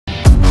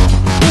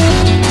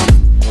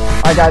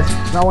Alright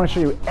guys, now I want to show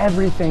you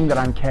everything that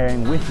I'm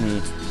carrying with me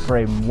for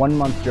a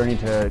 1-month journey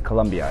to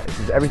Colombia.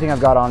 This is everything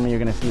I've got on me. You're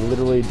going to see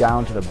literally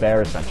down to the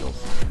bare essentials.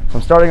 So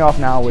I'm starting off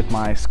now with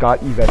my Scott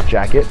eVest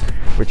jacket,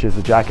 which is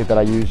the jacket that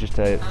I use just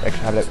to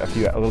have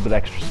a little bit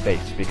extra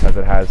space because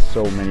it has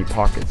so many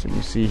pockets. And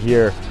you see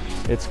here,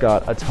 it's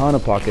got a ton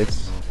of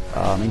pockets,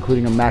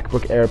 including a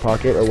MacBook Air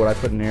pocket, or what I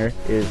put in here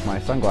is my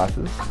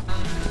sunglasses,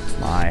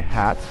 my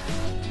hat,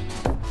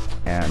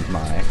 and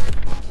my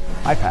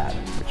iPad,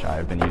 which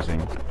I've been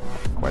using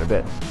quite a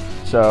bit.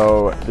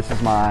 So this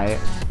is I'm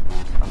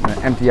going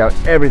to empty out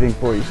everything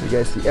for you so you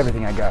guys see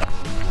everything I got.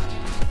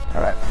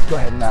 Alright, let's go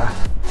ahead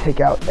and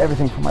take out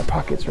everything from my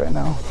pockets right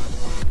now.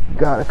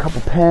 Got a couple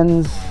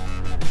pens,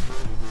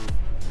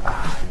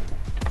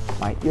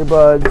 my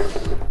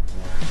earbuds,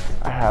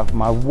 I have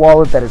my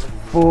wallet that is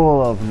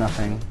full of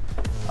nothing,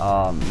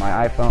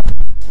 my iPhone,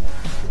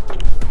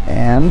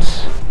 and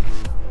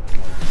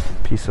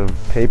a piece of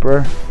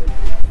paper,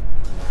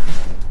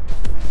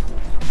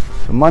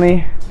 some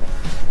money,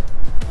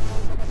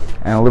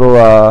 and a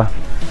little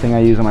thing I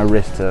use on my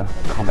wrist to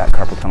combat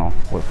carpal tunnel,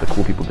 what the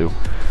cool people do.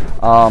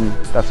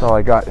 That's all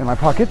I got in my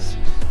pockets.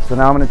 So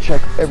now I'm going to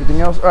check everything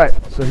else. Alright,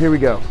 so here we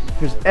go.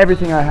 Here's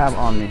everything I have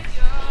on me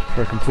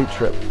for a complete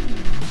trip.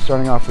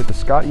 Starting off with the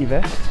Scott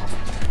eVest.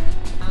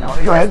 Now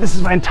go ahead, this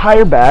is my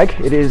entire bag.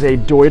 It is a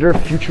Deuter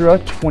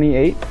Futura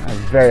 28. I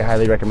very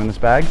highly recommend this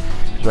bag.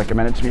 It was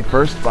recommended to me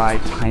first by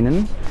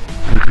Tynan.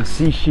 And you can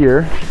see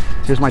here,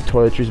 here's my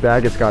toiletries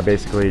bag. It's got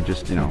basically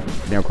just,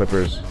 nail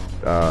clippers,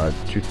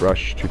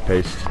 toothbrush,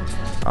 toothpaste,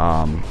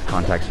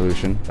 contact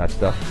solution, that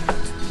stuff.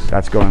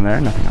 That's going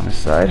there, nothing on this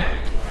side.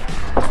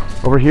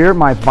 Over here,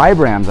 my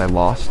Vibrams I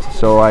lost,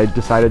 so I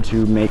decided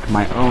to make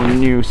my own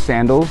new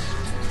sandals.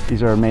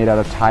 These are made out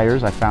of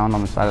tires I found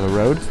on the side of the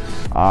road,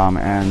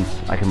 and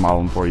I can model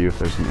them for you if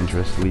there's some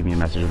interest. Leave me a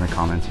message in the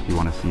comments if you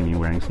want to see me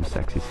wearing some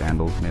sexy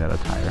sandals made out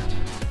of tire.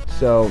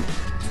 So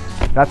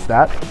that's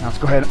that. Now let's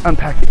go ahead and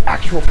unpack the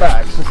actual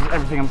bag. So this is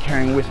everything I'm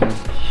carrying with me.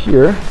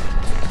 Here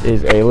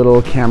is a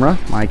little camera,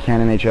 my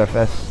Canon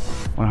HFS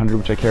 100,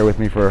 which I carry with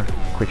me for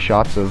quick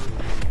shots of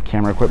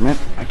camera equipment.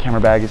 My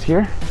camera bag is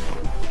here.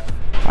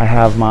 I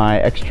have my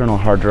external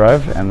hard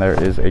drive, and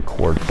there is a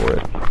cord for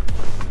it.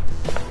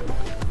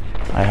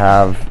 I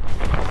have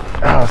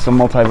some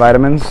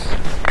multivitamins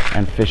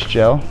and fish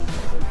gel.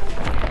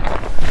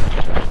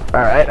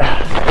 Alright,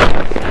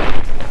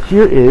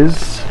 here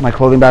is my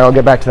clothing bag. I'll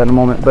get back to that in a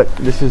moment, but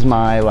this is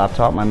my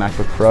laptop, my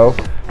MacBook Pro,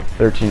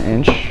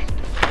 13-inch.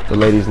 The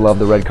ladies love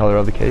the red color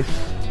of the case,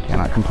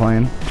 cannot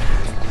complain.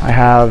 I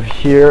have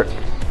here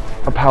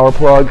a power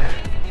plug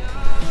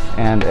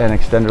and an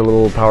extender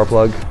little power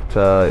plug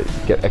to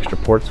get extra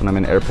ports when I'm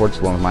in airports,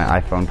 along with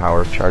my iPhone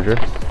power charger.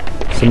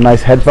 Some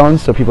nice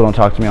headphones so people don't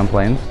talk to me on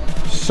planes.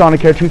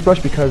 Sonicare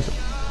toothbrush because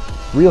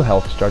real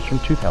health starts from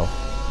tooth health.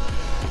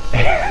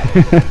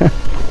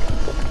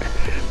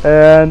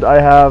 And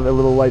I have a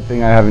little light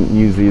thing I haven't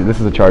used.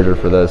 This is a charger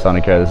for the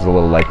Sonicare. This is a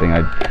little light thing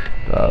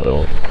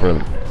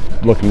for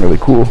looking really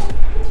cool.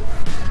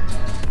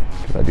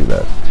 Because I do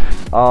that.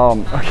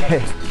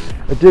 Okay.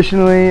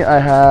 Additionally, I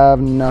have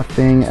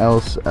nothing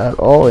else at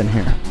all in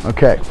here.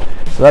 Okay,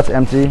 so that's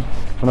empty.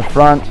 From the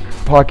front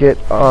pocket,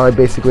 all I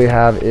basically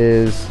have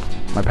is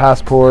my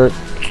passport,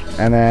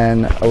 and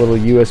then a little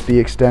USB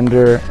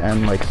extender,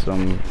 and like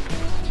some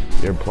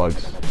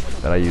earplugs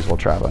that I use while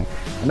traveling.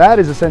 And that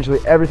is essentially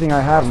everything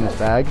I have in this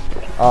bag.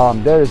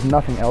 There is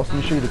nothing else.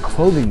 Let me show you the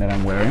clothing that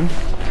I'm wearing,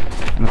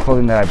 and the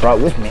clothing that I brought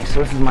with me.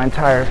 So this is my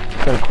entire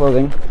set of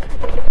clothing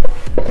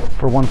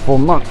for 1 full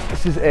month.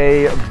 This is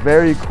a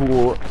very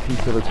cool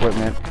piece of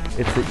equipment.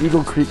 It's the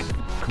Eagle Creek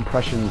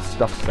compression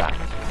stuff sack,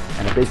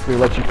 and it basically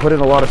lets you put in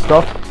a lot of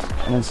stuff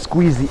and then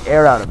squeeze the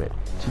air out of it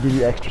to give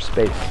you extra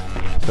space.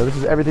 So this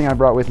is everything I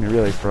brought with me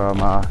really for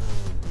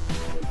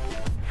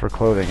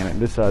clothing, and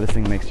this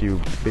thing makes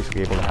you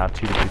basically able to have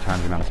 2 to 3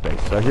 times the amount of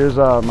space. So here's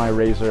my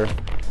razor,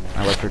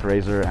 my electric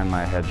razor, and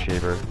my head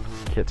shaver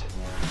kit.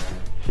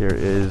 Here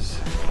is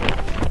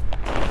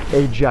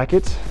a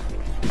jacket.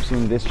 You've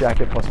seen this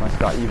jacket plus my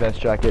Scott eVest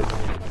jacket.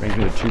 Brings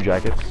me to 2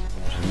 jackets,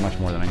 which is much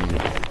more than I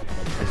needed.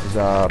 This is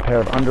a pair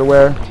of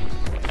underwear,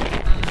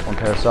 1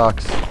 pair of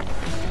socks,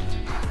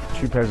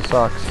 2 pairs of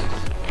socks,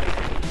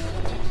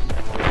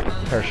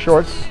 a pair of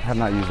shorts, have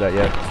not used that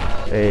yet,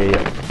 a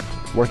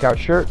workout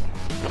shirt,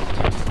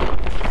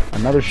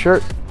 another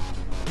shirt,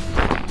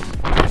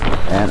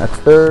 and a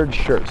 3rd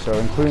shirt. So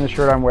including the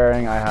shirt I'm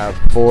wearing, I have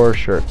 4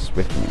 shirts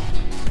with me.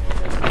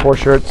 4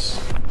 shirts.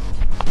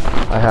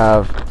 I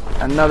have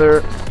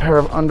another pair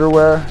of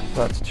underwear,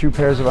 so that's 2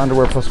 pairs of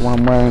underwear plus 1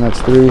 I'm wearing,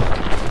 that's 3,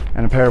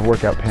 and a pair of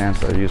workout pants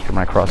that I use for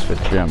my CrossFit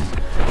gym.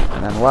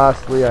 And then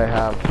lastly, I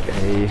have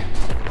a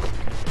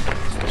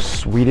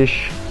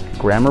Swedish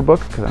grammar book,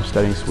 because I'm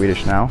studying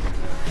Swedish now.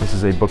 This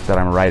is a book that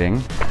I'm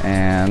writing,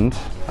 and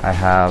I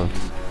have,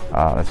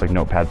 that's like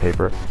notepad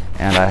paper,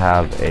 and I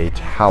have a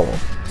towel.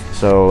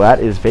 So that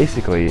is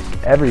basically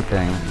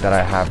everything that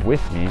I have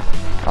with me.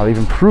 I'll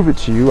even prove it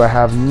to you. I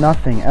have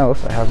nothing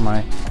else. I have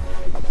my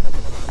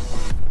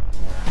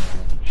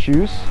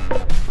shoes,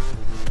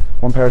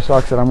 one pair of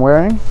socks that I'm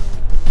wearing.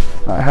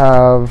 I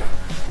have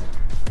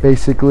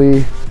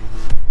basically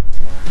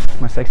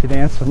my sexy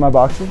dance with my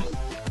boxers.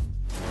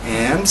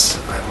 And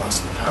I've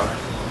lost the power.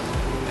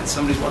 And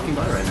somebody's walking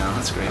by right now.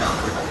 That's great.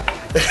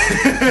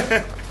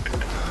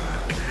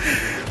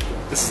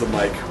 This is the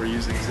mic we're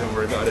using, so don't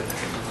worry about it.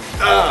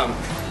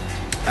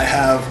 I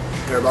have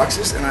a pair of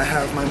boxers and I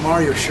have my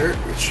Mario shirt,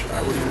 which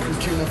I will even prove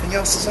to you nothing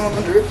else is on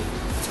under it.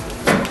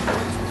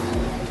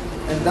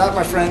 And that,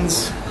 my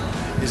friends,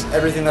 is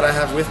everything that I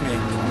have with me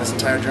on this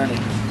entire journey.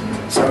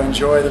 So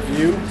enjoy the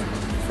view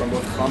from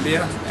both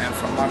Colombia and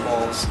from my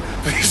balls.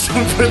 Please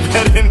don't put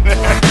that in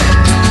there.